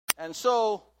And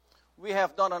so we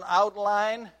have done an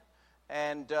outline,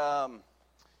 and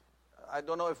I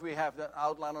don't know if we have the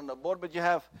outline on the board, but you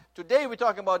have. Today we're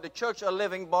talking about the church, a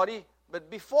living body. But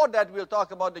before that, we'll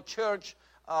talk about the church,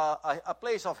 a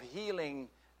place of healing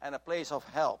and a place of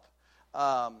help.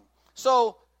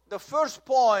 So the first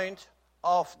point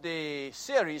of the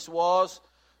series was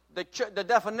the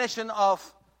definition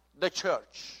of the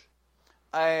church.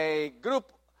 A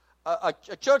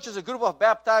church is a group of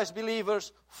baptized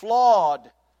believers,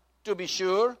 flawed to be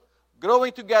sure,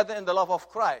 growing together in the love of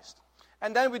Christ.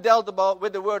 And then we dealt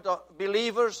with the word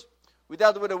believers, we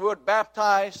dealt with the word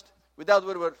baptized, we dealt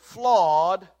with the word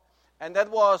flawed, and that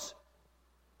was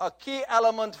a key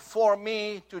element for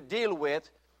me to deal with,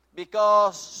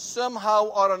 because somehow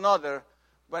or another,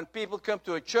 when people come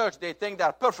to a church, they think there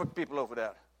are perfect people over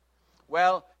there.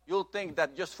 Well, you'll think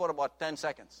that just for about 10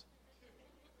 seconds.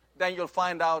 Then you'll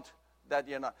find out that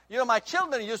you're not. My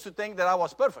children used to think that I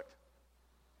was perfect.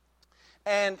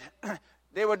 And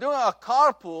they were doing a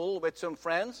carpool with some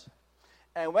friends,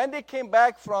 and when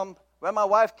my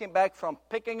wife came back from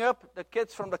picking up the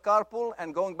kids from the carpool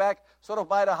and going back sort of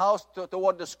by the house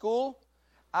toward the school,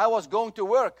 I was going to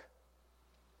work.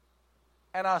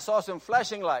 And I saw some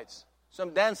flashing lights,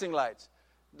 some dancing lights,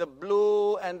 the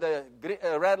blue and the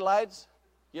red lights,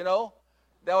 that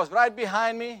was right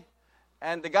behind me.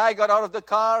 And the guy got out of the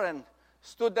car and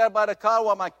stood there by the car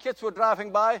while my kids were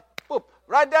driving by. Boop.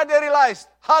 Right there they realized,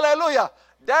 hallelujah,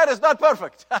 that is not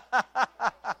perfect.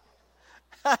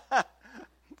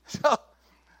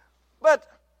 But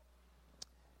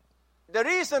the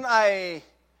reason I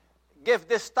give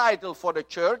this title for the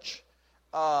church,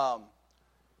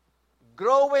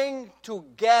 growing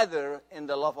together in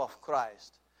the love of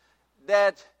Christ,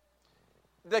 that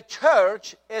the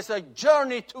church is a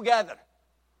journey together.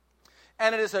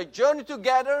 And it is a journey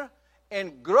together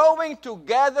in growing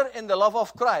together in the love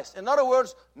of Christ. In other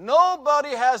words,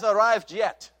 nobody has arrived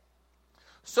yet.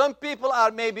 Some people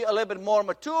are maybe a little bit more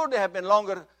mature. They have been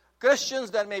longer Christians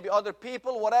than maybe other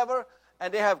people, whatever.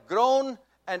 And they have grown,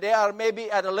 and they are maybe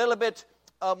at a little bit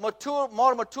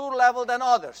more mature level than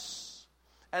others.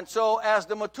 And so as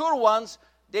the mature ones,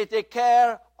 they take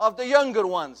care of the younger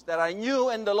ones that are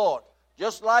new in the Lord.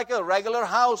 Just like a regular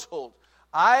household.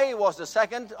 I was the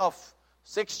second of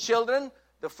 6 children,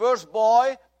 the first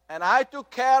boy, and I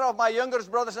took care of my youngest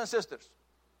brothers and sisters.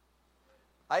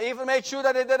 I even made sure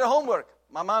that they did the homework.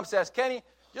 My mom says, Kenny,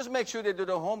 just make sure they do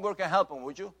the homework and help them,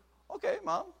 would you? Okay,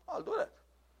 Mom, I'll do that.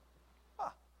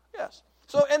 Yes.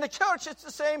 So in the church, it's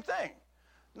the same thing.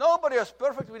 Nobody is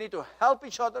perfect. We need to help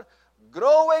each other,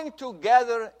 growing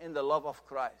together in the love of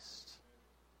Christ.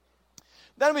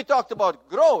 Then we talked about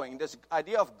growing, this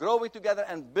idea of growing together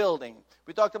and building.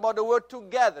 We talked about the word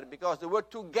together, because the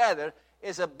word together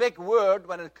is a big word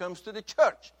when it comes to the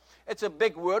church. It's a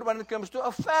big word when it comes to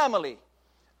a family.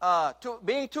 To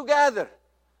being together.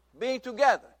 Being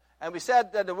together. And we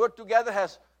said that the word together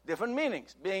has different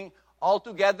meanings. Being all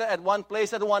together at one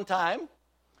place at one time.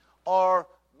 Or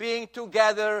being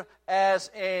together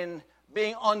as in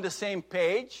being on the same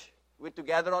page. We're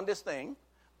together on this thing.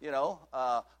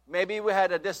 Maybe we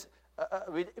had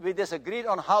we disagreed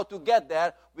on how to get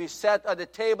there. We sat at the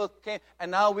table,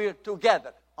 and now we're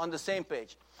together on the same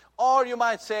page. Or you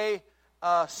might say,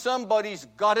 somebody's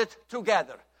got it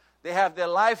together. They have their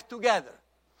life together.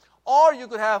 Or you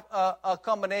could have a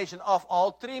combination of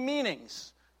all 3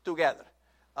 meanings together.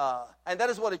 And that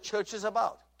is what a church is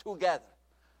about. Together.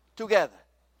 Together.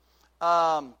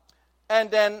 And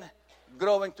then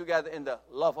growing together in the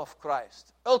love of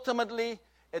Christ. Ultimately,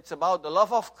 it's about the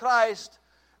love of Christ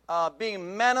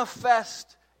being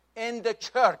manifest in the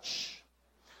church,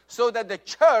 so that the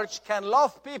church can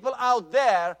love people out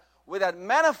there with that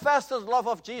manifested love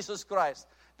of Jesus Christ,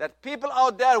 that people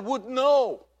out there would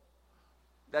know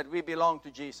that we belong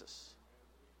to Jesus.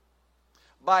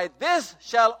 By this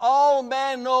shall all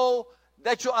men know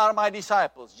that you are my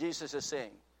disciples, Jesus is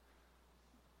saying.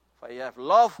 For you have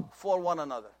love for one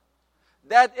another.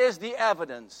 That is the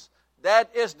evidence.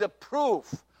 That is the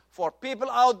proof for people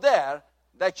out there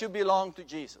that you belong to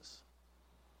Jesus.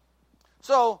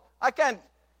 So, I can't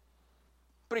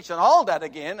preach on all that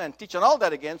again and teach on all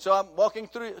that again, so I'm walking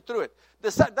through it.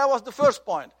 That was the first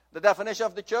point, the definition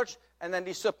of the church, and then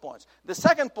these sub-points. The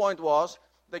second point was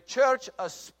the church, a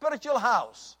spiritual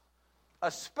house. A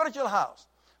spiritual house.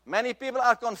 Many people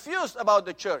are confused about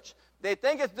the church. They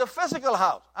think it's the physical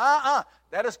house.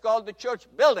 That is called the church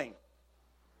building.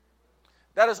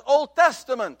 That is Old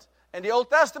Testament. In the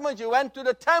Old Testament, you went to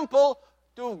the temple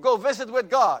to go visit with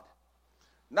God.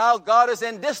 Now God is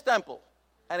in this temple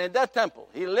and in that temple.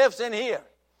 He lives in here.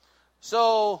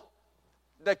 So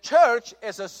the church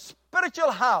is a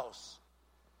spiritual house.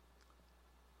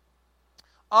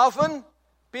 Often,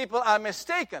 people are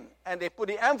mistaken, and they put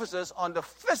the emphasis on the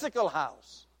physical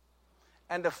house.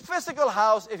 And the physical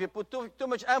house, if you put too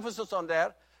much emphasis on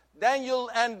there, then you'll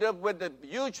end up with the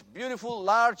huge, beautiful,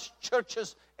 large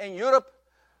churches in Europe,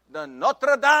 the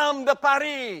Notre Dame de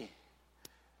Paris.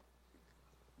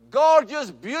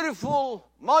 Gorgeous, beautiful,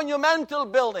 monumental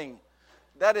building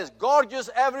that is gorgeous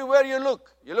everywhere you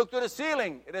look. You look to the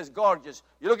ceiling, it is gorgeous.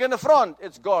 You look in the front,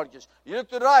 it's gorgeous. You look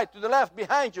to the right, to the left,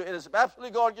 behind you, it is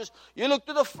absolutely gorgeous. You look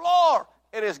to the floor,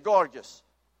 it is gorgeous.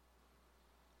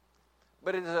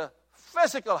 But it is a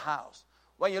physical house.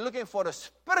 When you're looking for a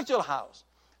spiritual house,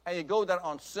 and you go there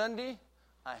on Sunday,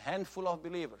 a handful of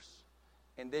believers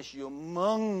in this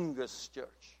humongous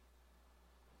church.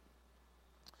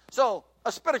 So,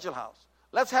 a spiritual house.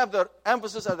 Let's have the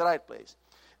emphasis at the right place.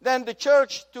 Then the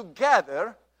church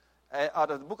together,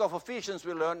 out of the book of Ephesians,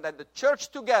 we learn that the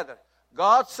church together,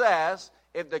 God says,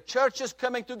 if the church is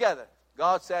coming together,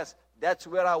 God says, that's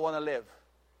where I want to live.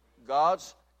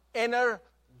 God's inner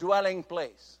dwelling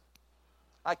place.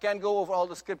 I can't go over all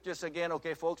the scriptures again,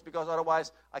 okay, folks, because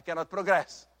otherwise I cannot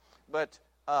progress. But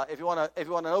if you want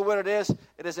to know where it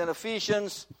is in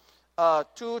Ephesians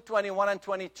 2, 21 and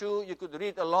 22. You could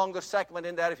read a longer segment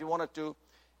in there if you wanted to.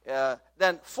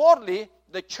 Then fourthly,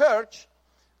 the church.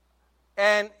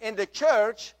 And in the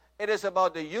church, it is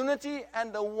about the unity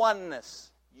and the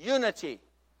oneness. Unity.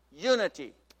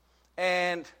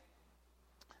 And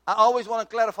I always want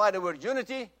to clarify the word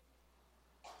unity,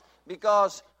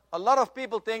 because a lot of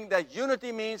people think that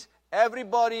unity means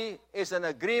everybody is in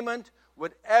agreement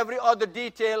with every other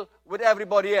detail with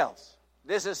everybody else.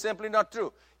 This is simply not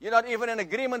true. You're not even in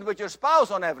agreement with your spouse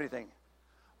on everything,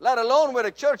 let alone with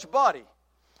a church body.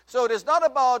 So it is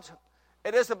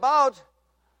about,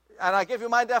 and I give you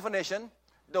my definition,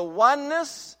 the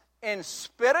oneness in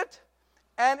spirit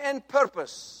and in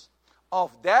purpose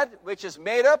of that which is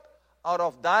made up out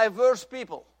of diverse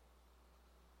people.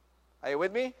 Are you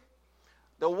with me?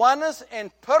 The oneness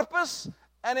in purpose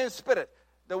and in spirit.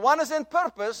 The oneness in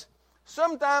purpose,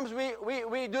 sometimes we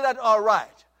do that all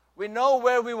right. We know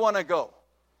where we want to go.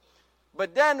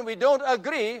 But then we don't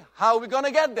agree how we're going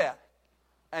to get there.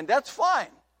 And that's fine.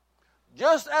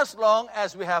 Just as long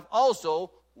as we have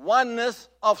also oneness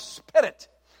of spirit.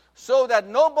 So that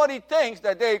nobody thinks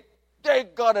that they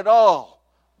got it all.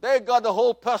 They got the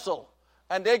whole puzzle.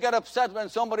 And they get upset when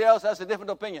somebody else has a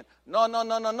different opinion. No.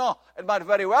 It might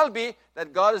very well be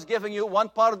that God is giving you one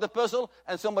part of the puzzle,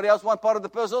 and somebody else one part of the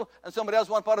puzzle, and somebody else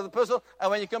one part of the puzzle.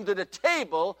 And when you come to the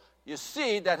table, you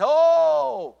see that,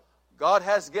 God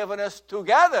has given us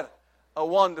together a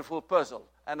wonderful puzzle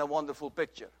and a wonderful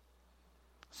picture.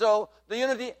 So, the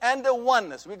unity and the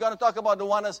oneness. We're going to talk about the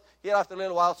oneness here after a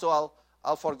little while, so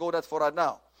I'll forego that for right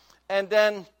now. And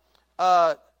then,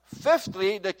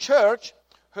 fifthly, the church,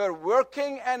 her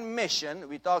working and mission.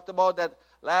 We talked about that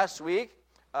last week.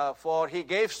 For he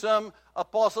gave some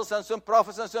apostles and some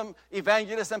prophets and some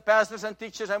evangelists and pastors and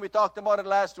teachers, and we talked about it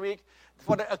last week,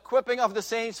 for the equipping of the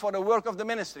saints for the work of the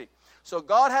ministry. So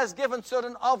God has given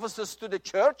certain offices to the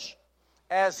church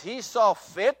as he saw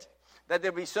fit, that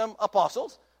there be some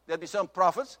apostles, there'll be some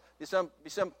prophets, there'll be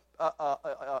some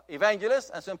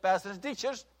evangelists and some pastors and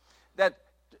teachers, that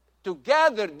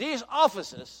together these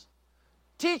offices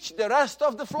teach the rest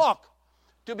of the flock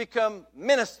to become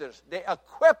ministers. They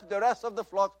equip the rest of the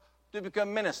flock to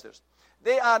become ministers.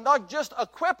 They are not just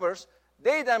equippers,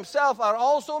 they themselves are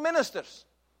also ministers.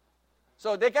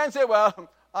 So they can't say, well,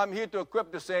 I'm here to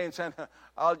equip the saints and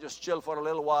I'll just chill for a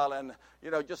little while and,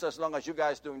 just as long as you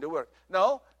guys doing the work.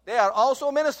 No, they are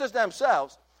also ministers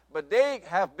themselves, but they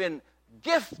have been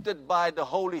gifted by the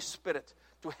Holy Spirit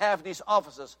to have these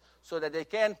offices so that they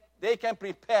can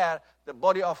prepare the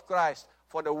body of Christ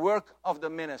for the work of the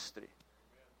ministry.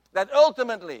 That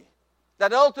ultimately,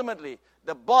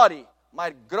 the body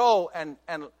might grow and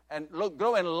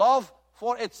grow in love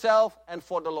for itself and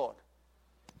for the Lord.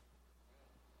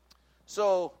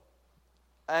 So,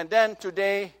 and then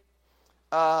today,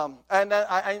 and then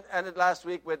I ended last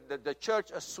week with the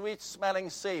church, a sweet-smelling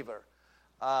savor.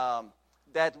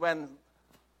 That when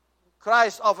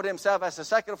Christ offered himself as a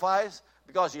sacrifice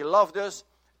because he loved us,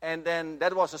 and then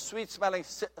that was a sweet-smelling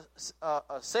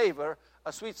savor,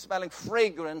 a sweet-smelling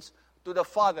fragrance to the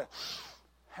Father.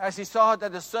 As he saw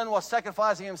that the Son was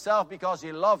sacrificing himself because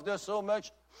he loved us so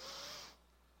much,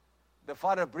 the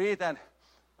Father breathed and,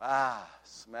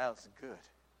 smells good.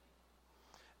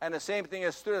 And the same thing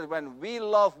is true when we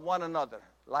love one another,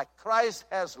 like Christ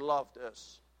has loved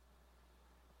us.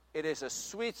 It is a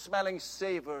sweet-smelling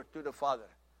savor to the Father.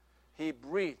 He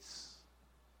breathes.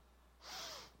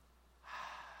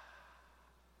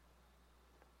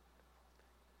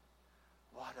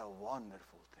 a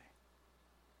wonderful thing.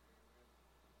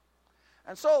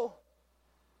 And so,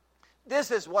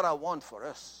 this is what I want for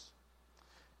us.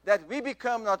 That we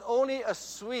become not only a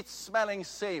sweet-smelling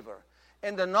savor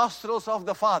in the nostrils of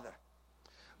the Father,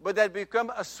 but that we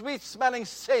become a sweet-smelling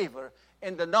savor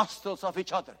in the nostrils of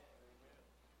each other.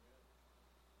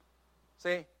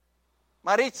 See,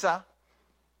 Maritza,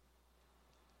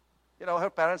 her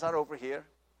parents are over here.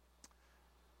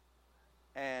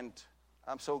 And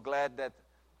I'm so glad that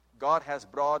God has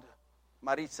brought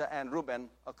Maritza and Ruben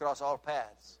across our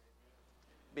paths,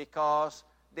 because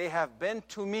they have been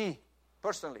to me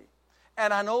personally,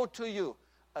 and I know to you,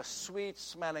 a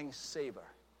sweet-smelling savor.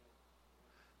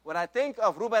 When I think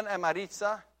of Ruben and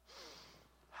Maritza,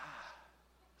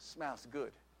 smells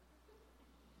good.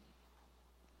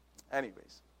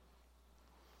 Anyways,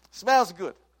 smells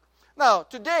good. Now,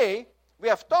 today, we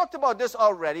have talked about this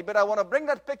already, but I want to bring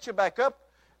that picture back up,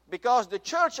 because the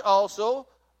church also,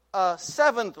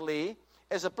 seventhly,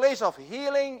 is a place of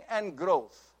healing and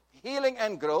growth. Healing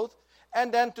and growth.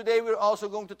 And then today we're also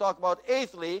going to talk about,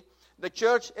 eighthly, the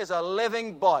church is a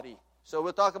living body. So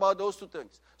we'll talk about those two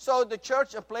things. So the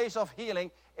church, a place of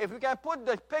healing. If we can put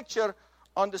the picture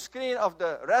on the screen of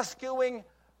the rescuing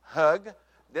hug,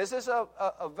 this is a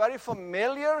very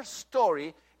familiar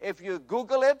story. If you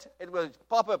Google it, it will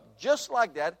pop up just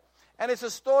like that. And it's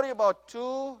a story about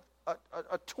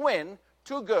a twin,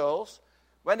 two girls.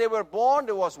 When they were born,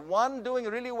 there was one doing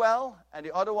really well, and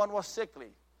the other one was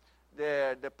sickly.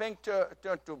 The pink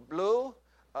turned to blue.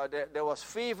 There was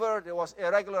fever. There was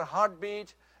irregular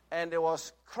heartbeat. And there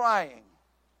was crying.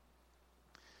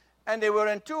 And they were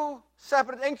in two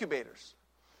separate incubators.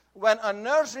 When a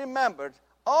nurse remembered,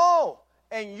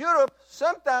 in Europe,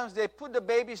 sometimes they put the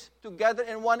babies together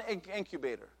in one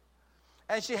incubator.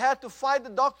 And she had to fight the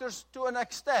doctors to an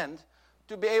extent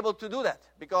to be able to do that,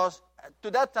 because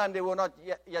to that time they were not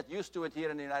yet used to it here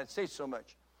in the United States so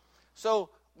much. So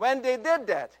when they did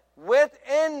that,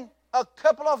 within a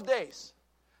couple of days,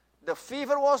 the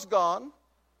fever was gone,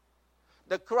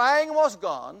 the crying was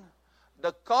gone,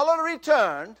 the color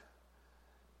returned,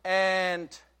 and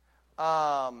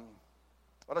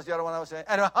what was the other one I was saying?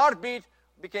 And her heartbeat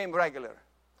became regular.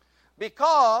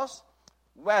 Because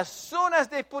as soon as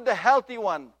they put the healthy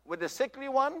one with the sickly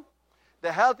one,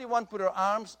 the healthy one put her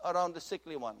arms around the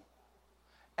sickly one.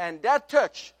 And that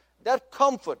touch, that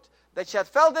comfort that she had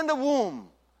felt in the womb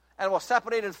and was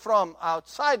separated from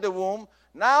outside the womb,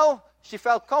 now she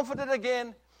felt comforted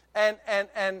again,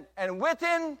 and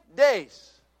within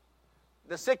days,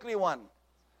 the sickly one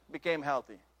became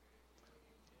healthy.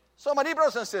 So, my dear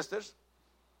brothers and sisters,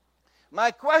 my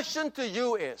question to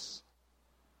you is,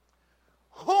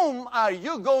 whom are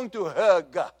you going to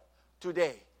hug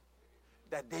today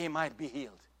that they might be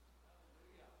healed?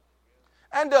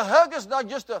 And the hug is not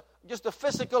just a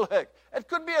physical hug. It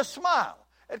could be a smile.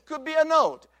 It could be a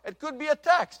note. It could be a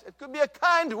text. It could be a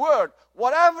kind word.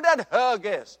 Whatever that hug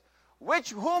is,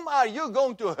 whom are you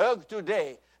going to hug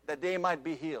today that they might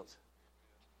be healed?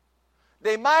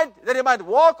 They might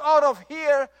walk out of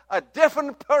here a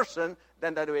different person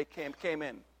than that they came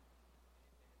in.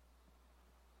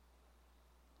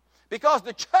 Because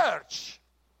the church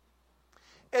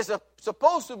is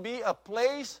supposed to be a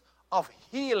place of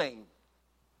healing,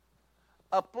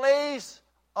 a place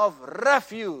of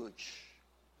refuge,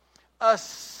 a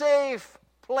safe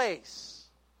place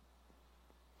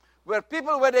where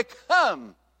people, when they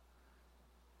come,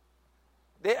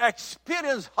 they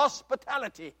experience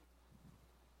hospitality.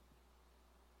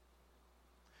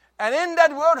 And in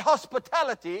that word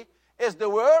hospitality is the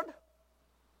word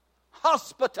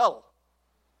hospital.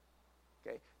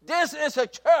 Okay. This is a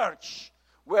church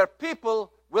where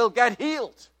people will get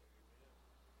healed.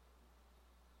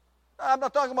 I'm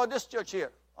not talking about this church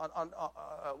here on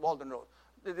Walden Road.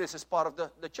 This is part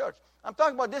of the church. I'm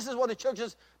talking about this is what the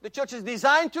church is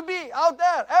designed to be out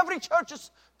there. Every church is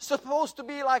supposed to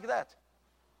be like that.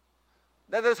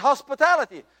 That there's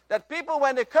hospitality. That people,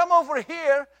 when they come over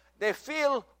here, they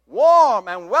feel warm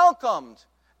and welcomed.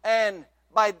 And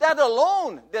by that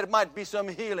alone, there might be some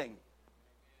healing.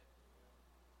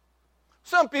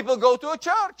 Some people go to a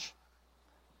church.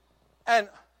 And,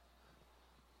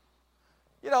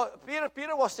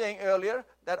 Peter was saying earlier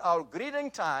that our greeting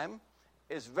time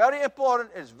is very important.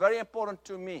 It's very important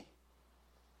to me.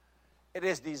 It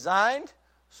is designed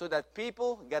so that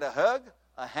people get a hug,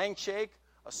 a handshake,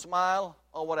 a smile,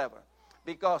 or whatever.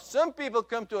 Because some people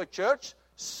come to a church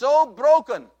so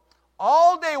broken,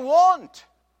 all they want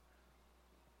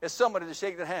is somebody to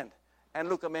shake their hand and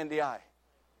look them in the eye.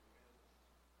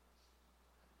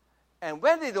 And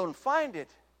when they don't find it,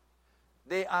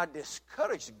 they are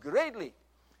discouraged greatly,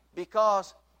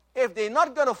 because if they're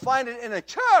not going to find it in a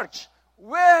church,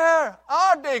 where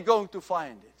are they going to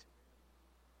find it?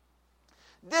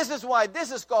 This is why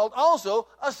this is called also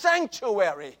a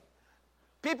sanctuary.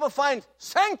 People find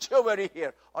sanctuary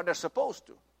here, or they're supposed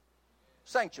to.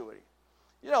 Sanctuary.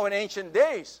 You know, in ancient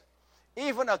days,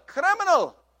 even a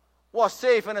criminal was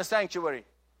safe in a sanctuary.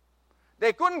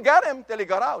 They couldn't get him till he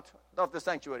got out of the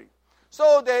sanctuary.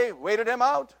 So they waited him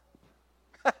out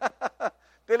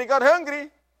till he got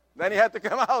hungry. Then he had to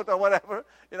come out or whatever,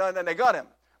 and then they got him.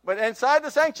 But inside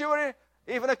the sanctuary,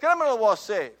 even a criminal was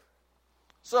safe.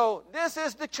 So this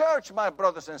is the church, my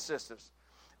brothers and sisters.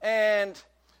 And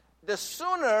the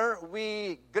sooner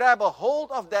we grab a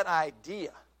hold of that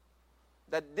idea,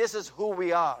 that this is who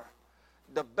we are,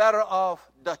 the better off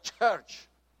the church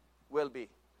will be.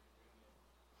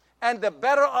 And the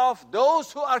better off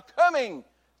those who are coming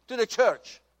to the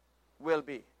church will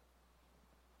be.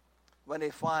 When they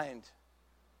find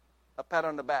a pat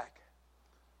on the back,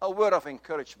 a word of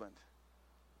encouragement,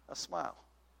 a smile.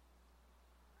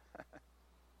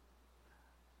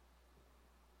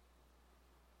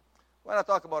 When I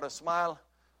talk about a smile,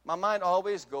 my mind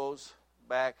always goes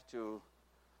back to,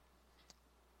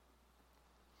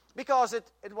 because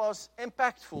it was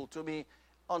impactful to me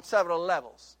on several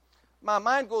levels. My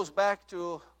mind goes back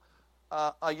to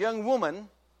a young woman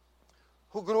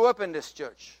who grew up in this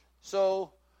church.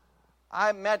 So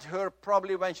I met her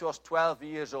probably when she was 12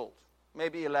 years old,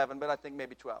 maybe 11, but I think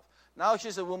maybe 12. Now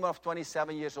she's a woman of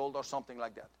 27 years old or something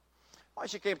like that. Well,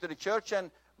 she came to the church,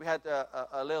 and we had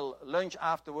a little lunch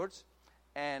afterwards,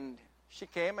 and she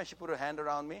came and she put her hand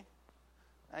around me,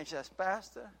 and she says,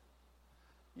 "Pastor,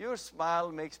 your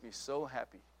smile makes me so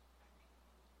happy."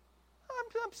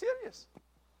 I'm serious.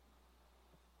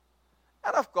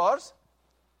 And of course,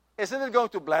 isn't it going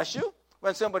to bless you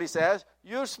when somebody says,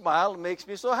 "Your smile makes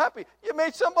me so happy"? You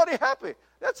made somebody happy.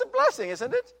 That's a blessing,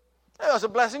 isn't it? It was a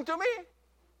blessing to me.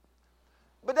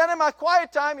 But then in my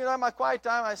quiet time,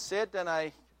 I sit and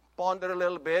I ponder a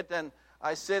little bit, and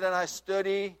I sit and I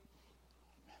study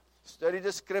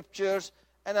the scriptures,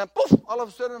 and then poof, all of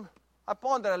a sudden, I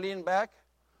ponder, I lean back,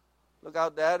 look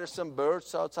out there's some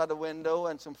birds outside the window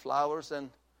and some flowers,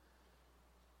 and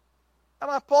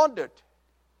I pondered.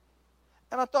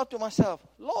 And I thought to myself,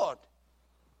 Lord,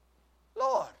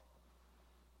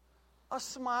 a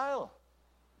smile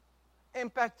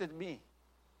impacted me.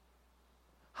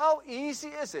 How easy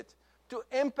is it to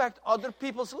impact other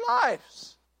people's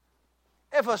lives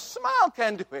if a smile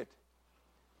can do it?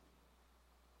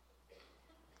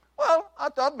 Well, I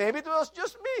thought maybe it was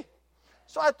just me.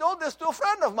 So I told this to a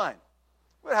friend of mine.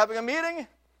 We're having a meeting.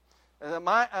 There's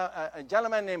a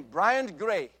gentleman named Brian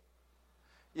Gray.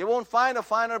 You won't find a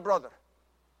finer brother.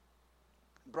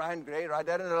 Brian Gray, right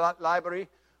there in the library.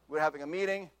 We're having a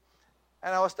meeting.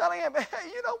 And I was telling him, "Hey,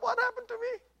 you know what happened to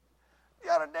me?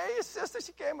 The other day, his sister,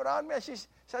 she came around me and she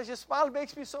says, 'Your smile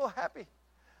makes me so happy.'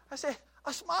 I say,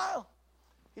 'A smile?'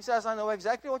 He says, 'I know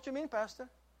exactly what you mean, Pastor.'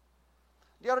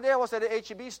 The other day I was at the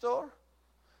H-E-B store.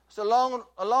 It's a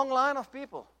long line of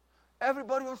people.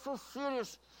 Everybody was so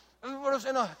serious. Everybody was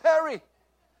in a hurry.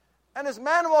 And this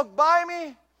man walked by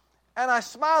me, and I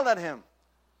smiled at him.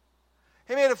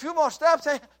 He made a few more steps,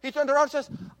 and he turned around and says,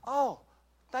 'Oh,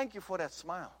 thank you for that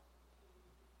smile.'"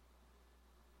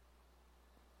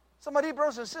 Somebody,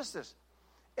 brothers and sisters,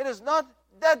 it is not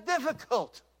that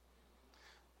difficult.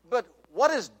 But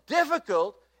what is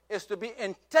difficult is to be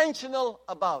intentional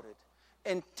about it.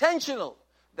 Intentional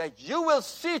that you will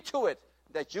see to it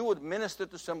that you would minister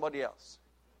to somebody else.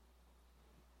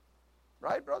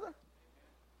 Right, brother?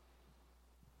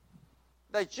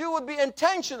 That you would be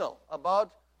intentional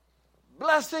about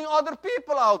blessing other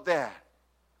people out there.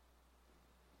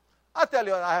 I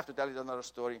have to tell you another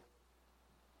story.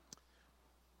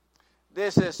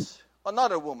 This is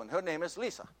another woman. Her name is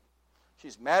Lisa.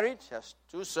 She's married. She has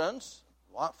 2 sons.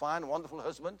 Fine, wonderful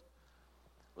husband.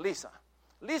 Lisa,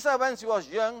 when she was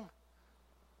young,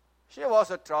 she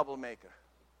was a troublemaker.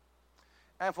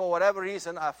 And for whatever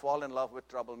reason, I fall in love with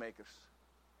troublemakers.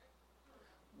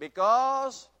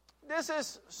 Because this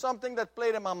is something that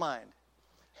played in my mind.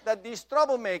 That these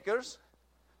troublemakers,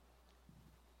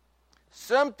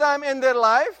 sometime in their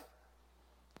life,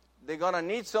 they're going to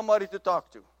need somebody to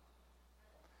talk to.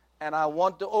 And I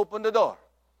want to open the door.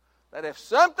 That if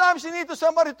sometimes she needs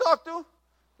somebody to talk to,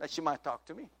 that she might talk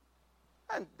to me.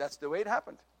 And that's the way it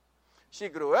happened. She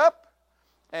grew up,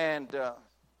 and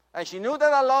she knew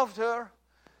that I loved her.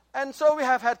 And so we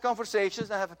have had conversations.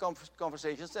 I have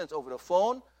conversations since over the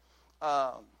phone.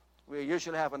 We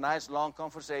usually have a nice long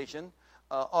conversation.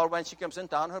 Or when she comes in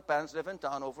town, her parents live in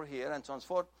town over here, and so on and so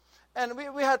forth. And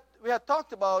we had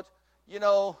talked about,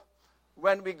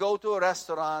 when we go to a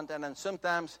restaurant, and then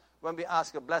sometimes when we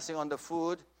ask a blessing on the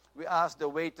food, we ask the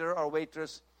waiter or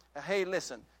waitress, hey,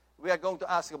 listen, we are going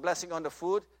to ask a blessing on the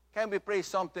food. Can we pray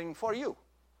something for you?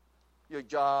 Your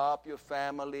job, your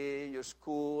family, your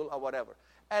school, or whatever.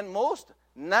 And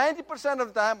 90%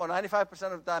 of the time, or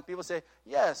 95% of the time, people say,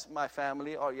 yes, my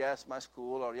family, or yes, my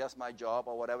school, or yes, my job,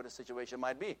 or whatever the situation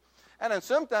might be. And then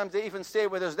sometimes they even stay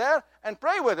with us there and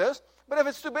pray with us. But if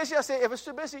it's too busy, I say, if it's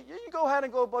too busy, you go ahead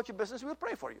and go about your business. We'll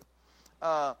pray for you.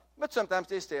 But sometimes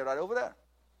they stay right over there.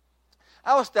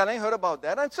 I was telling her about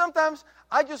that. And sometimes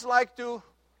I just like to,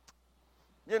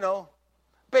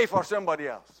 pay for somebody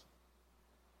else.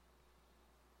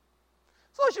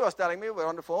 So she was telling me, we're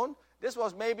on the phone. This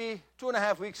was maybe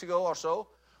 2.5 weeks ago or so.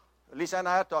 Lisa and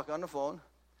I are talking on the phone.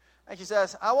 And she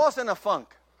says, I was in a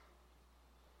funk.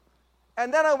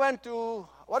 And then I went to,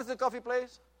 what is the coffee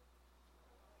place?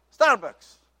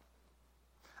 Starbucks.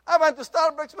 I went to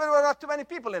Starbucks, but there were not too many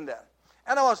people in there.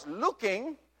 And I was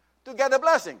looking to get a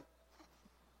blessing.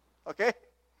 Okay?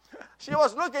 She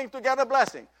was looking to get a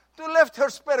blessing, to lift her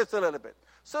spirits a little bit.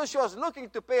 So she was looking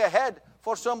to pay ahead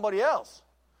for somebody else.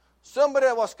 Somebody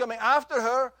that was coming after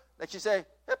her, that she said,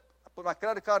 yep, I put my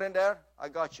credit card in there, I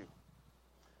got you.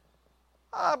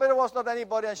 But it was not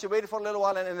anybody, and she waited for a little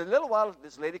while, and in a little while,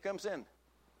 this lady comes in.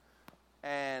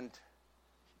 And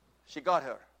she got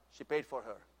her. She paid for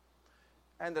her.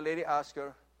 And the lady asked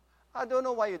her, I don't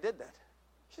know why you did that.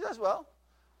 She says, well,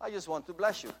 I just want to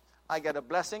bless you. I get a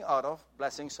blessing out of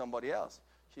blessing somebody else.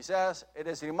 She says, it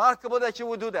is remarkable that you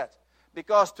would do that,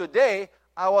 because today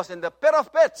I was in the pit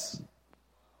of pits.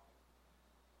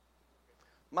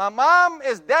 My mom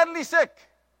is deadly sick.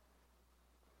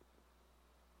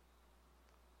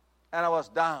 And I was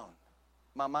down.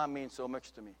 My mom means so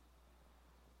much to me.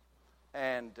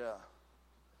 And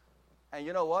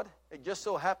you know what? It just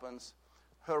so happens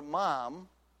her mom,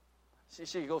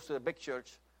 she goes to a big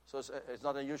church, so it's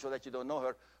not unusual that you don't know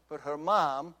her, but her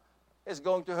mom is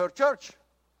going to her church.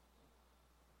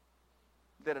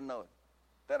 Didn't know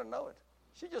it.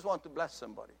 She just wanted to bless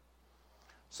somebody.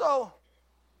 So,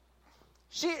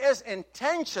 she is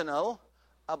intentional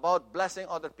about blessing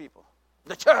other people.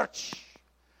 The church.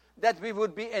 That we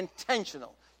would be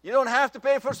intentional. You don't have to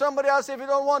pay for somebody else if you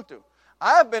don't want to.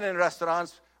 I have been in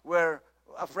restaurants where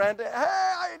a friend, hey,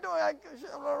 how you doing?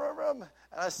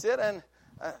 And I sit and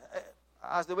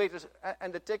ask the waitress,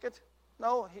 and the ticket?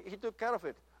 No, he took care of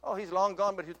it. Oh, he's long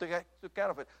gone, but he took care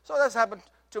of it. So that's happened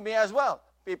to me as well.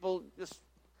 People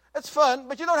it's fun,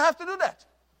 but you don't have to do that.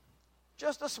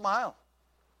 Just a smile.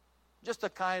 Just a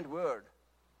kind word.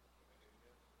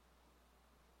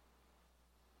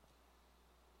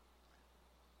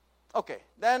 Okay,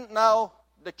 then now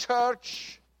the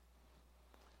church,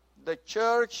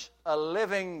 a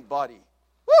living body.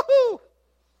 Woohoo!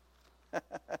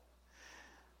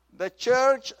 The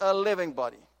church, a living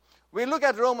body. We look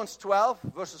at Romans 12,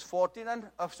 verses 14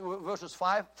 and verses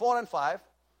 4 and 5.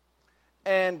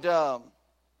 And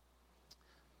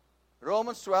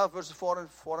Romans 12, verses 4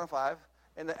 and 5.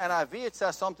 In the NIV, it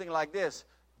says something like this.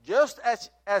 Just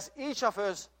as each of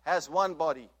us has one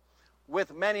body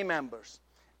with many members,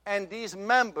 and these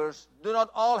members do not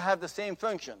all have the same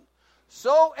function,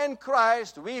 so in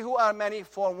Christ we who are many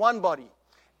form one body,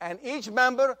 and each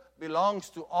member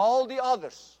belongs to all the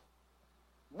others.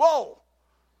 Whoa!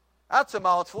 That's a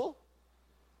mouthful.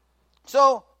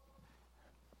 So,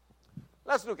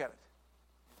 let's look at it.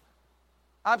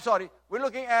 I'm sorry, we're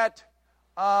looking at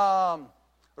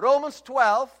Romans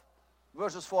 12,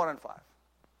 verses 4 and 5.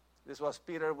 This was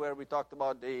Peter, where we talked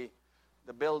about the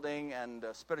building and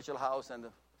the spiritual house and the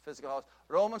physical house.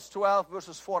 Romans 12,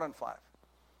 verses 4 and 5.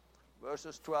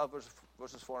 Verses 12,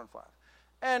 verses 4 and 5.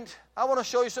 And I want to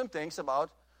show you some things about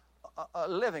a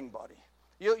living body.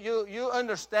 You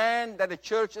understand that the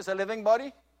church is a living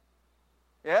body?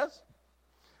 Yes?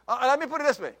 Let me put it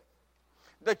this way.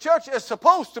 The church is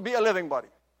supposed to be a living body.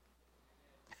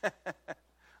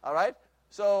 All right?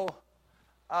 So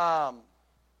no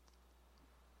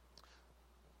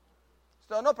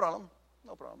problem.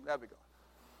 There we go.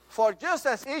 For just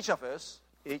as each of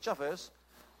us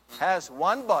has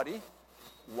one body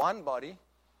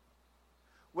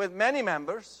with many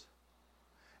members,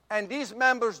 and these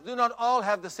members do not all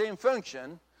have the same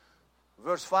function,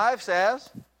 verse 5 says,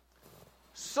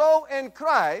 so in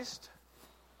Christ,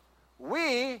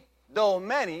 we, though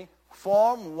many,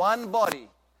 form one body,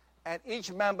 and each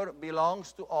member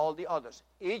belongs to all the others.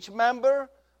 Each member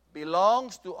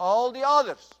belongs to all the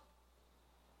others.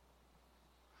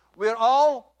 We're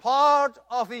all part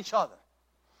of each other.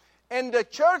 In the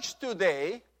church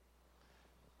today,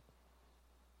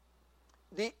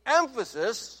 the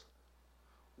emphasis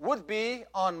would be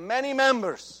on many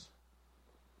members.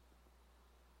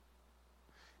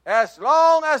 As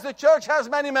long as the church has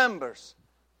many members,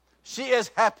 she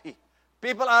is happy.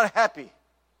 People are happy.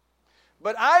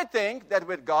 But I think that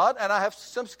with God, and I have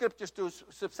some scriptures to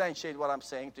substantiate what I'm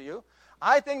saying to you,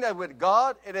 I think that with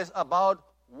God, it is about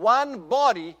one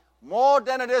body more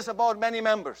than it is about many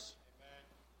members.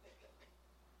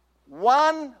 Amen.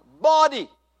 One body.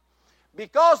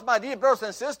 Because, my dear brothers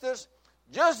and sisters,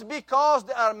 just because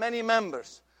there are many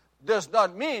members does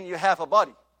not mean you have a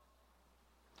body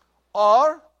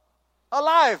or a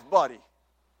live body.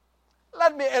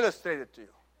 Let me illustrate it to you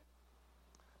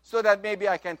so that maybe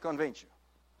I can convince you.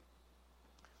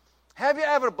 Have you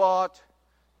ever bought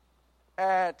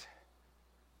at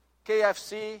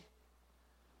KFC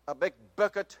a big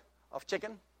bucket of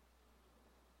chicken?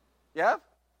 You have?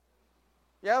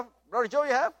 You have? Brother Joe,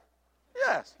 you have?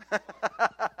 Yes.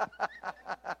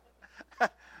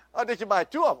 Or did you buy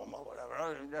 2 of them or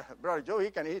whatever? Brother Joe, he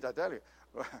can eat, I tell you.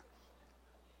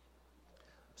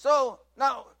 So,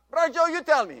 now, Brother Joe, you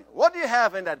tell me, what do you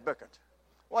have in that bucket?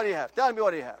 What do you have? Tell me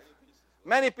what do you have.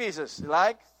 Many pieces,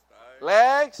 like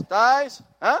legs, thighs,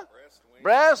 huh?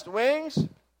 Breast, wings.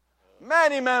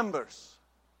 Many members.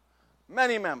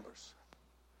 Many members.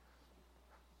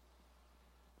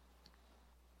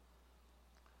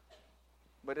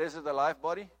 But is it a live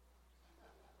body?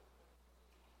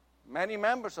 Many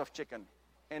members of chicken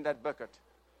in that bucket.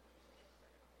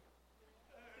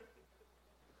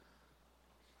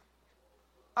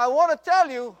 I want to tell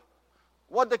you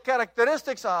what the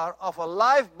characteristics are of a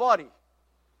live body.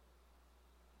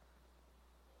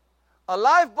 A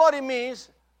live body means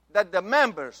that the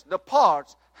members, the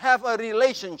parts, have a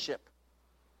relationship.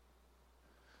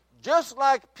 Just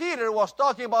like Peter was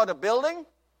talking about a building,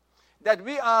 that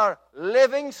we are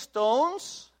living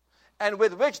stones, and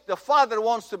with which the Father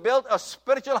wants to build a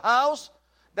spiritual house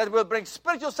that will bring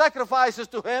spiritual sacrifices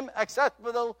to Him,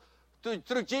 acceptable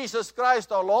through Jesus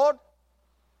Christ our Lord.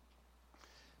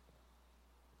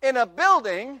 In a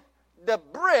building, the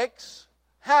bricks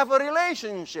have a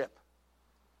relationship.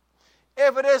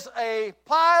 If it is a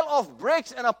pile of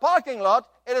bricks in a parking lot,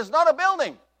 it is not a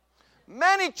building.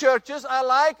 Many churches are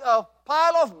like a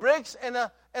pile of bricks in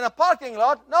a parking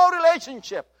lot, no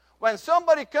relationship. When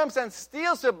somebody comes and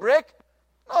steals a brick,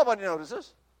 nobody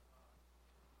notices.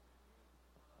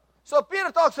 So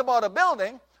Peter talks about a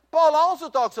building. Paul also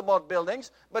talks about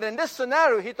buildings, but in this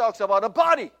scenario, he talks about a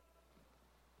body.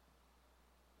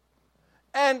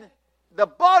 And the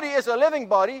body is a living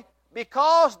body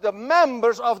because the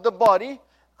members of the body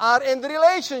are in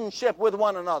relationship with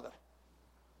one another.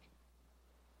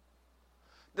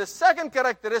 The second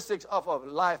characteristic of a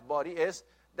live body is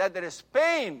that there is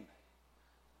pain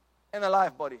in a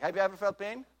live body. Have you ever felt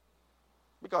pain?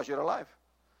 Because you're alive.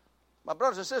 My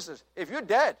brothers and sisters, if you're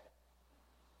dead,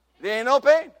 there ain't no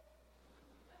pain.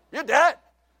 You're dead.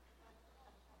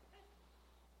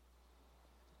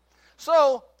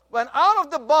 So, when out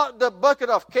of the bucket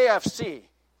of KFC,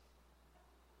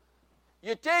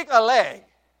 you take a leg,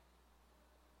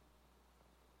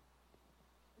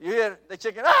 you hear the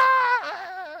chicken,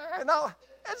 no,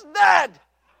 it's dead.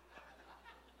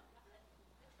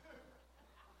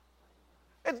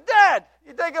 It's dead.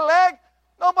 You take a leg,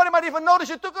 nobody might even notice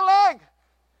you took a leg.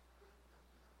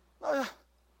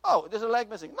 Oh, there's a leg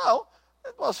missing. No,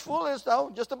 it was full. It's now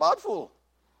just about full.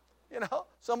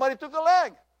 Somebody took a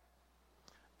leg.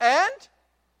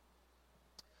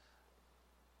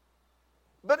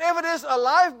 But if it is a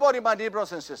live body, my dear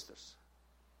brothers and sisters,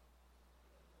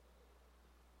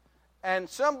 and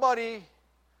somebody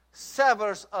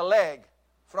severs a leg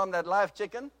from that live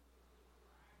chicken,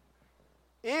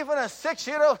 even a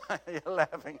 6-year-old, you're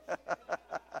laughing.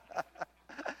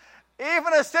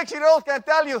 Even a 6-year-old can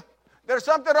tell you there's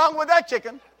something wrong with that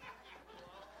chicken.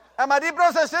 And my dear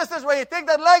brothers and sisters, when you take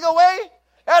that leg away,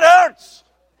 it hurts.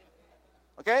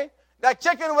 Okay? That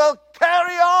chicken will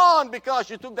carry on because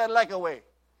you took that leg away.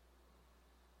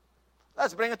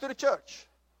 Let's bring it to the church.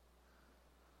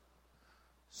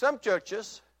 Some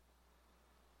churches,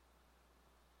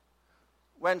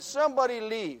 when somebody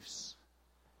leaves,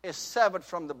 is severed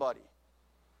from the body,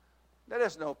 there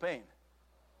is no pain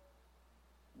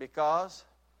because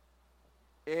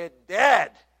it's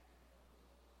dead.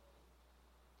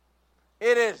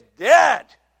 It is dead.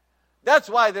 That's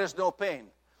why there's no pain.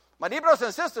 My dear brothers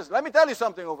and sisters, let me tell you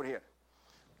something over here.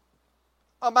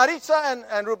 Maritza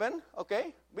and Ruben,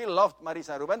 okay, we loved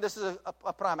Maritza and Ruben. This is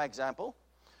a prime example.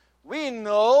 We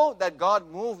know that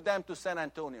God moved them to San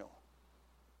Antonio.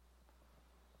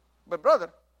 But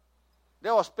brother,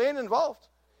 there was pain involved.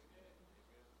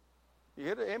 You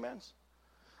hear the amens?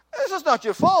 This is not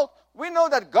your fault. We know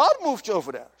that God moved you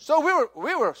over there. So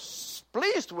we were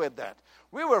pleased with that.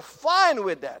 We were fine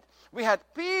with that. We had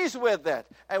peace with that.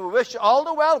 And we wish you all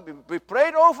the well. We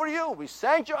prayed over you. We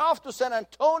sent you off to San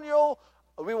Antonio.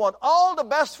 We want all the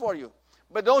best for you.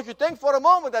 But don't you think for a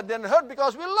moment that didn't hurt,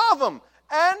 because we love them.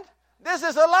 And this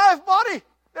is a live body.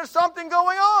 There's something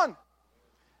going on.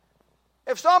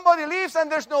 If somebody leaves and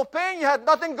there's no pain, you had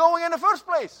nothing going in the first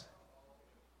place.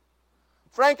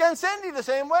 Frank and Cindy the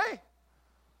same way.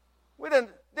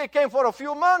 They came for a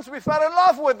few months. We fell in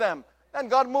love with them. Then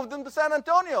God moved them to San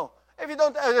Antonio. If you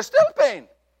don't, there's still pain.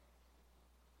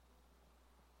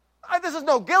 This is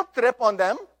no guilt trip on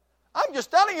them. I'm just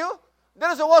telling you, there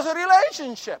was a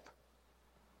relationship.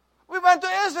 We went to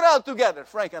Israel together,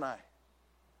 Frank and I.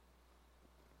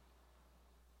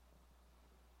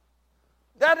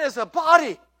 That is a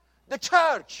body, the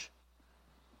church.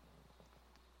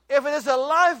 If it is a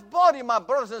live body, my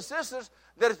brothers and sisters,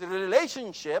 there is a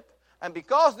relationship. And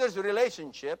because there's a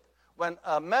relationship, when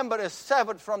a member is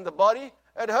severed from the body,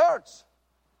 it hurts.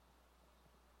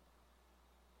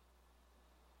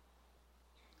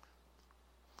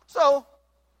 So,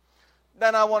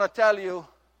 then I want to tell you,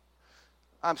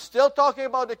 I'm still talking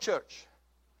about the church.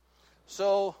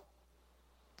 So,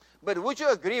 but would you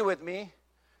agree with me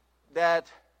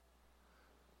that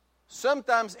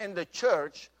sometimes in the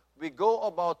church, we go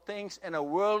about things in a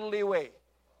worldly way?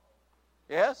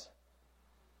 Yes?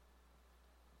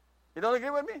 You don't agree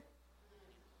with me?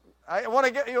 You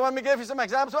want me to give you some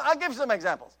examples? Well, I'll give you some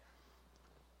examples.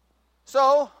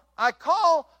 So, I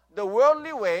call the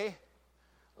worldly way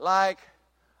like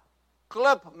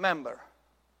club member.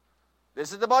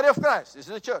 This is the body of Christ. This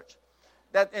is the church.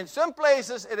 That in some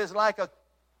places it is like a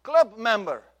club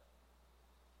member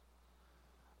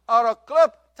or a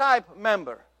club type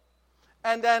member.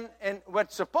 And then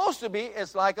what's supposed to be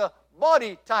is like a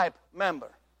body type member.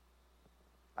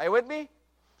 Are you with me?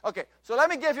 Okay, so let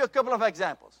me give you a couple of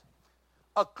examples.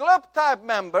 A club type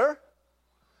member,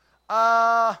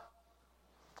 I'll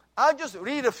just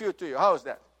read a few to you. How is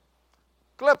that?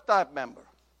 Club type member.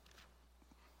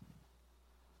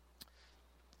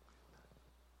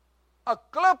 A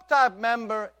club type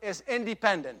member is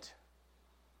independent.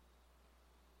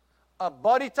 A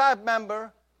body type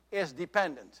member is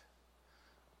dependent.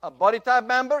 A body type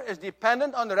member is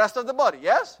dependent on the rest of the body,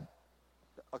 yes?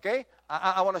 Okay,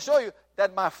 I want to show you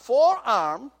that my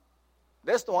forearm,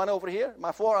 this one over here,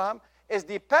 my forearm, is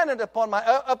dependent upon my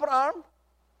upper arm,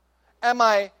 and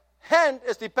my hand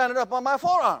is dependent upon my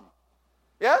forearm.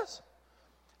 Yes?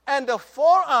 And the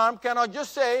forearm cannot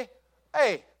just say,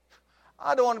 hey,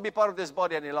 I don't want to be part of this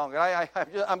body any longer.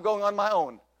 I'm going on my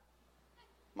own.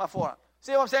 My forearm.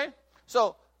 See what I'm saying?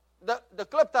 So, the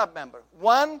club type member.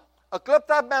 A club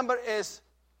type member is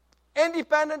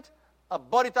independent. A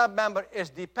body type member is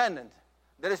dependent.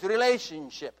 There is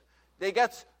relationship. They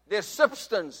get their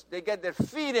substance. They get their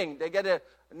feeding. They get their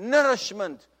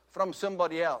nourishment from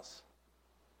somebody else.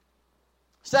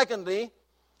 Secondly,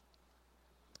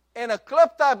 in a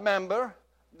club type member,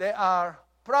 there are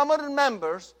prominent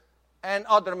members and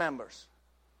other members.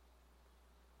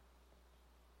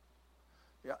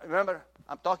 Yeah, remember,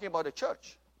 I'm talking about the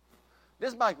church.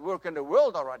 This might work in the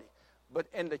world already, but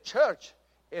in the church,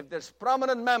 if there's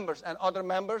prominent members and other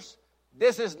members,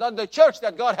 this is not the church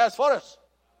that God has for us.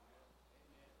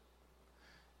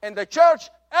 In the church,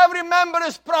 every member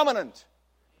is prominent.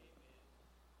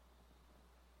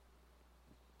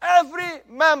 Every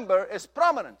member is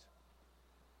prominent.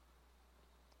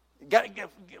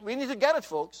 We need to get it,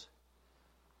 folks.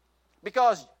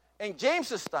 Because in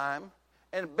James's time,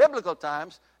 in biblical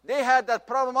times, they had that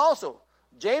problem also.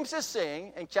 James is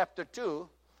saying in chapter 2,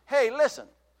 hey, listen,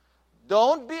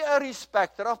 don't be a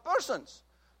respecter of persons.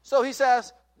 So he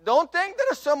says, don't think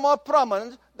there is some more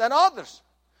prominent than others.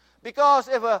 Because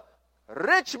if a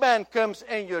rich man comes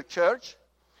in your church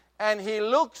and he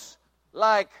looks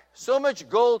like so much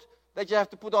gold that you have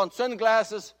to put on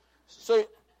sunglasses so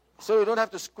you don't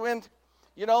have to squint,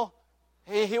 you know,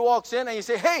 he walks in and you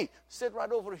say, hey, sit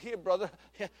right over here, brother.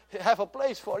 I have a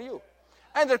place for you.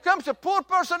 And there comes a poor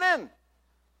person in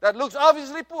that looks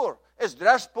obviously poor. Is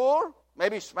dressed poor,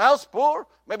 maybe smells poor,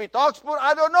 maybe talks poor.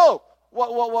 I don't know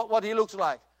what he looks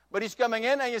like. But he's coming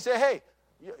in and you say, hey,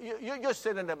 you just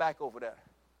sit in the back over there.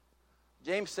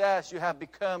 James says you have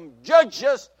become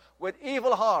judges with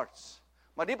evil hearts.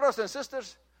 My dear brothers and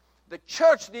sisters, the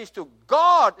church needs to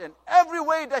guard in every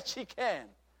way that she can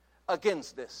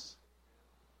against this.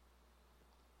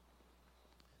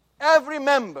 Every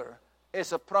member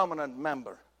is a prominent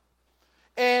member.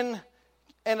 In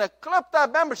a club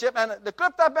type membership, and the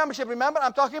club type membership, remember,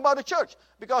 I'm talking about the church,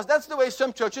 because that's the way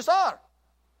some churches are.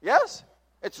 Yes?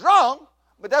 It's wrong,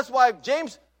 but that's why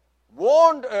James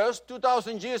warned us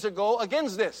 2,000 years ago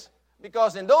against this.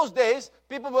 Because in those days,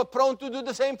 people were prone to do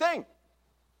the same thing.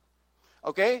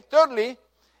 Okay? Thirdly,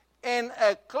 in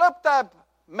a club type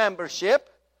membership,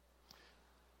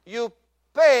 you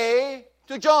pay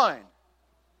to join.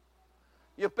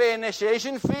 You pay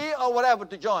initiation fee or whatever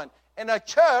to join. In a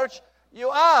church,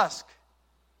 you ask.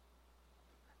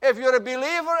 If you're a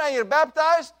believer and you're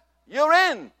baptized, you're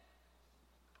in.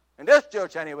 In this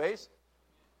church anyways.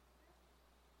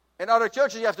 In other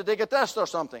churches, you have to take a test or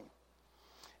something.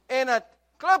 In a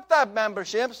club type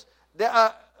memberships, there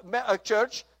are a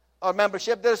church or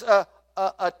membership, there's a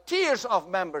tiers of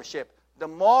membership. The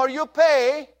more you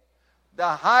pay, the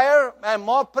higher and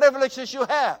more privileges you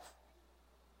have.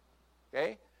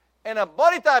 Okay? In a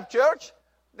body type church,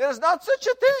 there is not such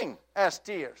a thing as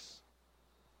tiers.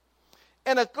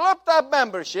 In a club type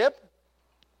membership,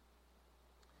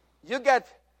 you get,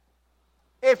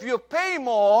 if you pay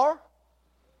more,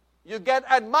 you get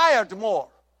admired more.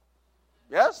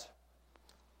 Yes?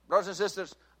 Brothers and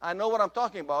sisters, I know what I'm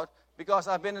talking about because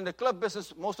I've been in the club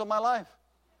business most of my life.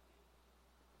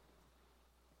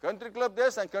 Country club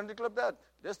this and country club that,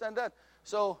 this and that.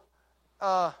 So,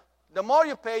 the more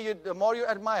you pay, the more you're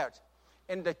admired.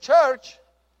 In the church,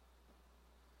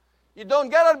 you don't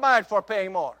get admired for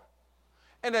paying more.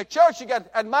 In the church, you get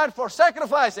admired for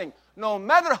sacrificing, no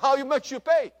matter how much you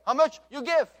pay, how much you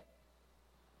give.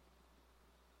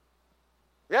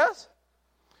 Yes?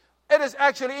 It is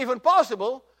actually even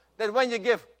possible that when you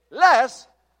give less,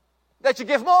 that you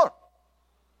give more.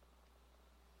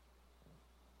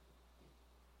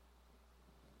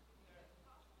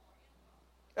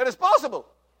 It is possible.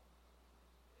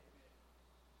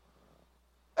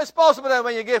 It's possible that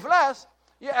when you give less,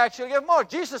 you actually give more.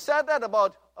 Jesus said that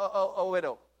about a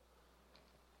widow.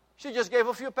 She just gave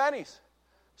a few pennies.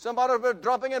 Some others were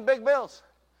dropping in big bills.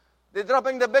 They're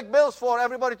dropping the big bills for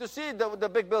everybody to see the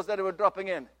big bills that they were dropping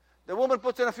in. The woman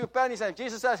puts in a few pennies and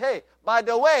Jesus says, hey, by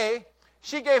the way,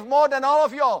 she gave more than all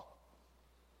of y'all.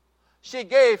 She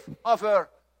gave of her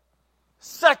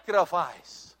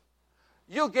sacrifice.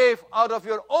 You gave out of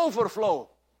your overflow.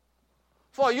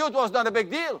 For you, it was not a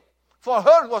big deal. For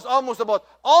her, it was almost about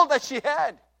all that she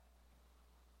had.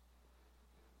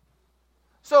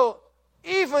 So,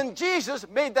 even Jesus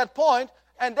made that point,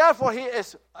 and therefore he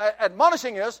is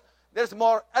admonishing us. There's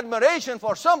more admiration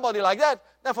for somebody like that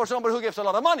than for somebody who gives a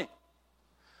lot of money.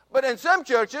 But in some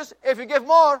churches, if you give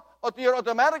more, you're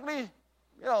automatically,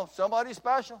 somebody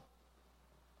special.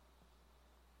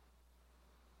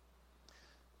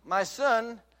 My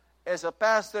son is a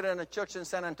pastor in a church in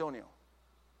San Antonio.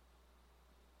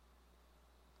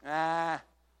 I'll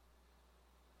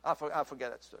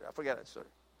forget that story.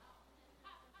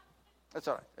 It's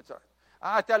all right.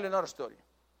 I'll tell you another story.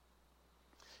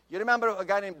 You remember a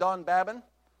guy named Don Babin?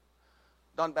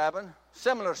 Don Babin,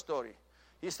 similar story.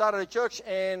 He started a church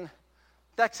in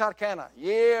Texarkana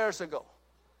years ago.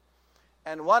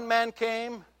 And one man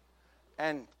came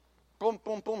and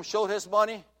showed his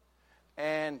money.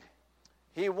 And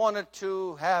he wanted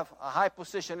to have a high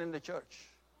position in the church.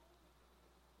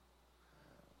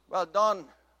 Well, Don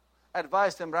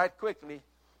advised him right quickly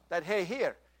that, hey,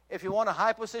 here, if you want a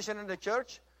high position in the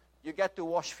church, you get to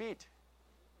wash feet.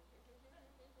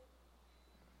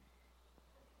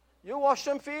 You wash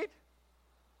some feet,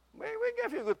 we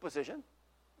give you a good position.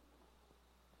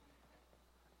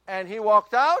 And he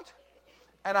walked out,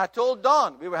 and I told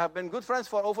Don, we have been good friends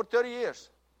for over 30 years.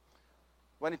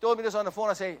 When he told me this on the phone,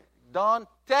 I say, Don,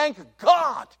 thank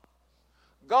God.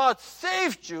 God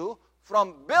saved you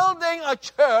from building a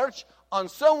church on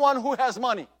someone who has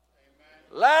money.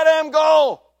 Amen. Let him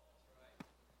go.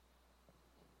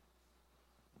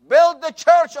 Build the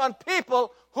church on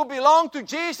people who belong to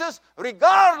Jesus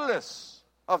regardless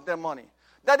of their money.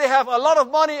 That they have a lot of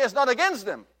money is not against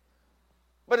them,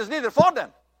 but it's neither for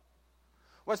them.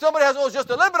 When somebody has just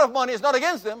a little bit of money, it's not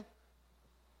against them.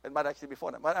 It might actually be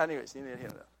for them. But anyways, you need to hear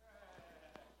that.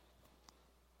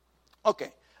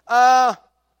 Okay.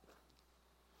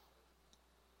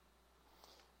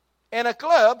 In a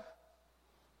club,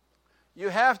 you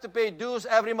have to pay dues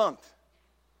every month.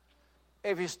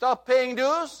 If you stop paying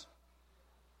dues,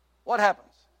 what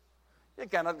happens? You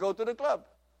cannot go to the club.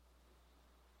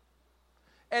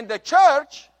 In the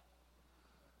church,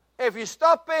 if you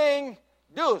stop paying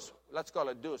dues, let's call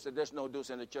it dues, there's no dues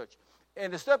in the church. In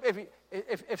the stuff,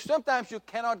 if sometimes you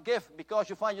cannot give because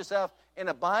you find yourself in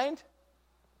a bind,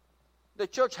 the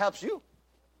church helps you.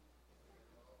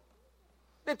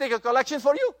 They take a collection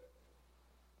for you.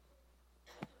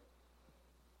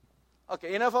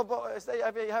 Okay, enough of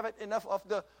you have enough of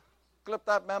the club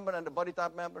type member and the body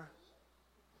type member.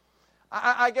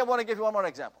 I want to give you one more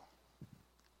example.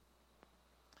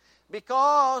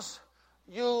 Because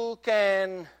you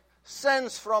can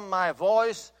sense from my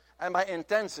voice and my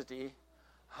intensity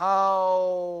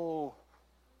how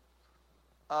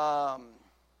I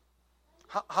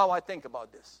think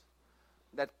about this.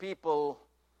 That people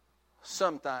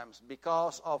sometimes,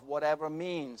 because of whatever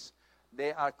means,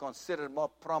 they are considered more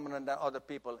prominent than other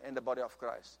people in the body of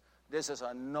Christ. This is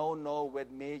a no-no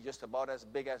with me, just about as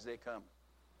big as they come.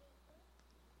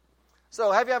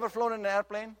 So, have you ever flown in an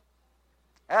airplane?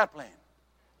 Airplane.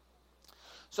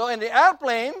 So, in the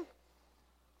airplane,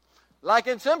 like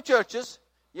in some churches,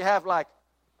 you have like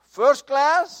first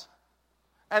class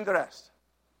and the rest.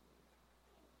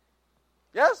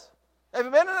 Yes? Have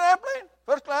you been in an airplane?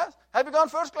 First class? Have you gone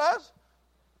first class?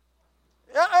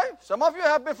 Yeah, some of you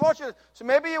have been fortunate. So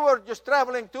maybe you were just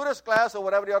traveling tourist class or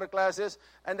whatever the other class is,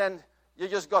 and then you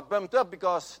just got bumped up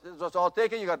because it was all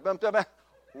taken. You got bumped up. And,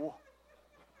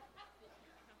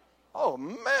 oh,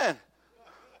 man.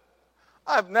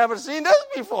 I've never seen this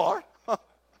before.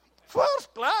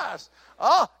 First class.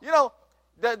 Oh, you know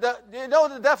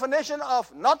the definition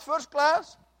of not first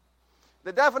class?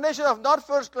 The definition of not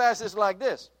first class is like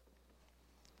this.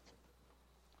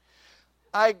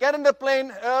 I get in the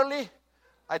plane early.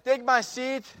 I take my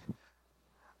seat.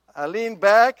 I lean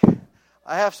back.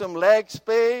 I have some leg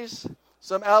space,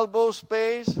 some elbow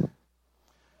space.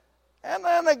 And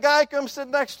then a guy comes sit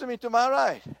next to me to my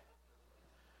right.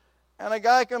 And a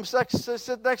guy comes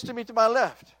sit next to me to my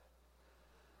left.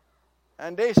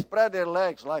 And they spread their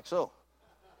legs like so.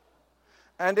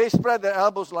 And they spread their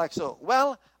elbows like so.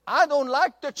 Well, I don't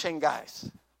like touching guys.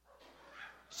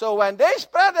 So when they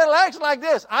spread their legs like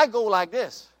this, I go like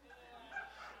this.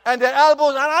 And their elbows,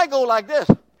 and I go like this.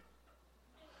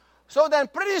 So then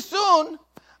pretty soon,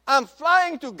 I'm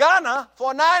flying to Ghana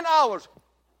for 9 hours.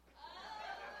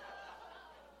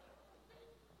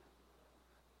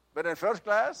 But in first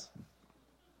class,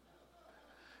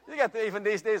 you get to even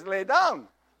these days lay down.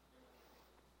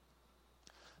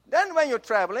 Then when you're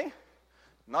traveling,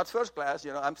 not first class,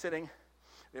 I'm sitting.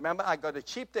 Remember, I got a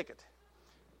cheap ticket.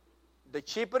 The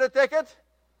cheaper the ticket,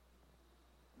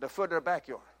 the further back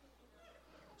you are.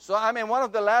 So I'm in one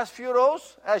of the last few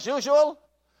rows, as usual,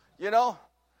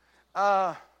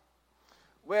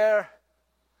 where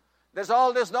there's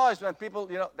all this noise when people,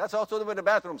 that's also where the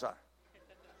bathrooms are.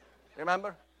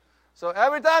 Remember? So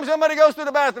every time somebody goes to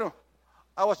the bathroom,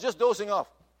 I was just dozing off.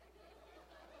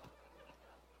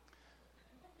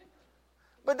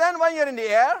 But then when you're in the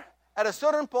air, at a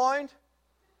certain point,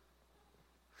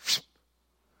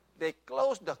 they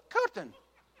close the curtain.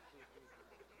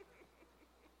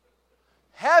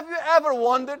 Have you ever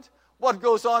wondered what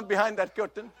goes on behind that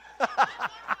curtain?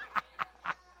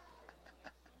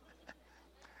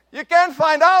 You can't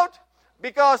find out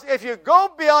because if you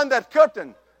go beyond that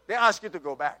curtain, they ask you to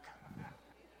go back.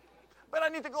 But I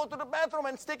need to go to the bathroom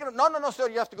and stick it. No, sir,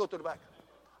 you have to go to the back.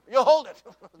 You hold it.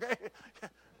 Okay?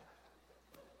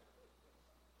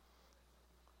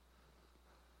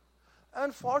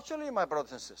 Unfortunately, my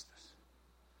brothers and sisters,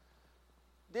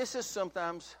 this is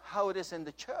sometimes how it is in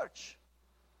the church.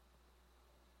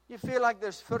 You feel like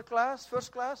there's first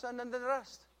class, and then the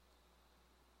rest.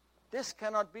 This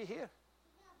cannot be here.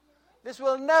 This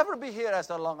will never be here as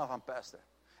long as I'm pastor.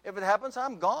 If it happens,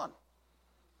 I'm gone.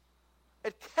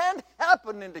 It can't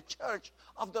happen in the church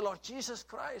of the Lord Jesus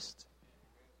Christ.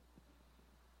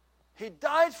 He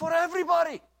died for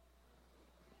everybody.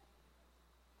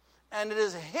 And it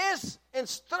is His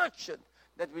instruction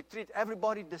that we treat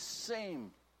everybody the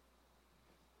same.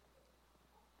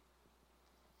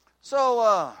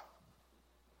 So,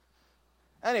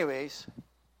 anyways,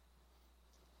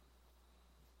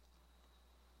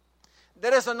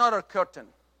 there is another curtain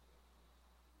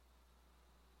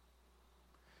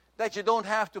that you don't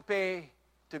have to pay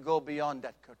to go beyond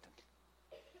that curtain.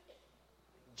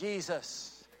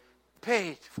 Jesus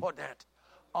paid for that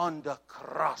on the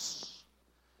cross.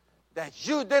 That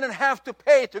you didn't have to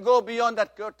pay to go beyond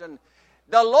that curtain.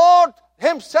 The Lord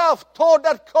Himself tore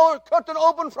that curtain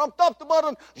open from top to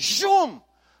bottom. Zoom!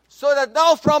 So that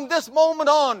now from this moment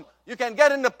on, you can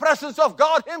get in the presence of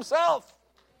God Himself.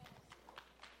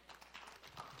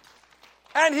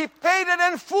 And He paid it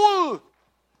in full.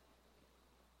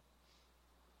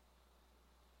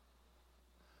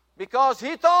 Because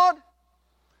He thought,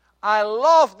 I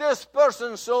love this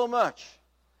person so much,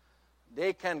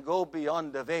 they can go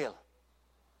beyond the veil.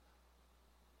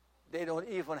 They don't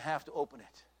even have to open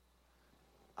it.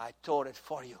 I tore it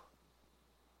for you.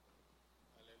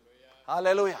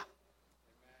 Hallelujah.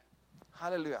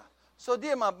 Hallelujah. So,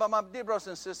 dear my dear brothers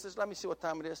and sisters, let me see what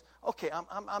time it is. Okay,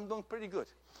 I'm doing pretty good.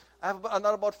 I have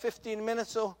about 15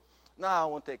 minutes, so No, I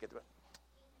won't take it.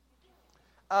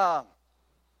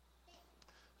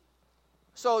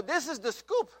 So this is the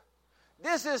scoop.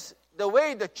 This is the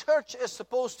way the church is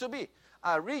supposed to be.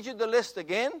 I'll read you the list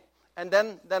again, and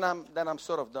then I'm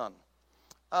sort of done.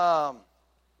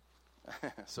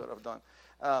 Sort of done.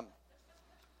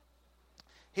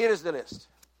 Here is the list.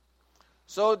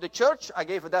 So the church, I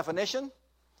gave a definition.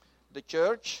 The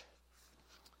church,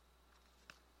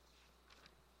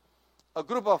 a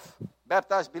group of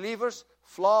baptized believers,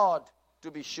 flawed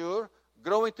to be sure,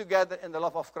 growing together in the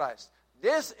love of Christ.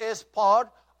 This is part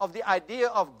of the idea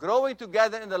of growing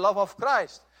together in the love of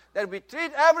Christ, that we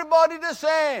treat everybody the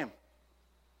same.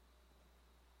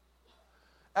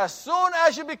 As soon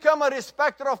as you become a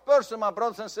respecter of person, my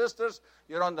brothers and sisters,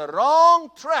 you're on the wrong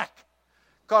track.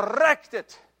 Correct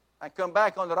it and come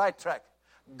back on the right track.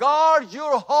 Guard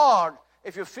your heart.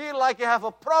 If you feel like you have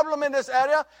a problem in this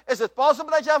area, is it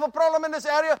possible that you have a problem in this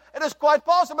area? It is quite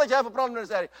possible that you have a problem in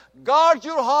this area. Guard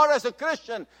your heart as a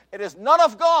Christian. It is not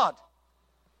of God.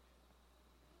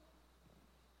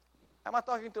 Am I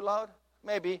talking too loud?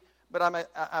 Maybe, but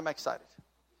I'm excited.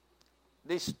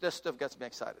 This stuff gets me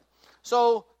excited.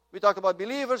 So we talk about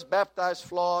believers, baptized,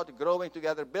 flawed, growing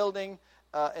together, building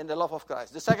in the love of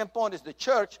Christ. The second point is the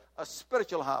church, a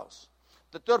spiritual house.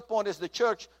 The third point is the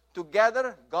church,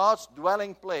 together, God's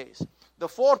dwelling place. The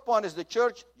fourth point is the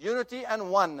church, unity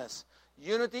and oneness.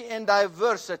 Unity in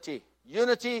diversity.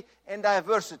 Unity in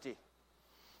diversity.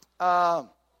 The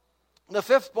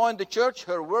fifth point, the church,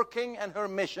 her working and her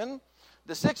mission.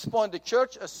 The sixth point, the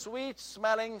church, a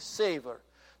sweet-smelling savor.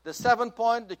 The seventh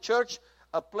point, the church,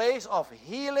 a place of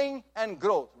healing and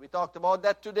growth. We talked about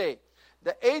that today.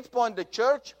 The eighth point, the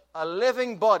church, a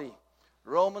living body.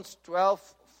 Romans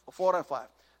 12, 4 and 5.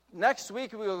 Next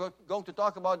week, we are going to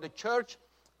talk about the church,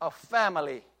 a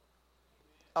family.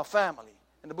 A family.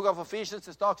 In the book of Ephesians,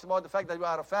 it talks about the fact that we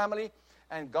are a family,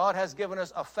 and God has given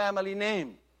us a family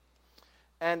name.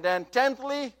 And then,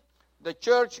 tenthly, the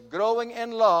church growing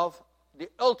in love, the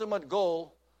ultimate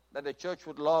goal that the church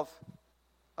would love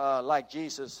like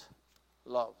Jesus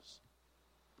loves.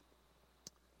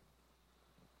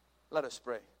 Let us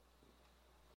pray.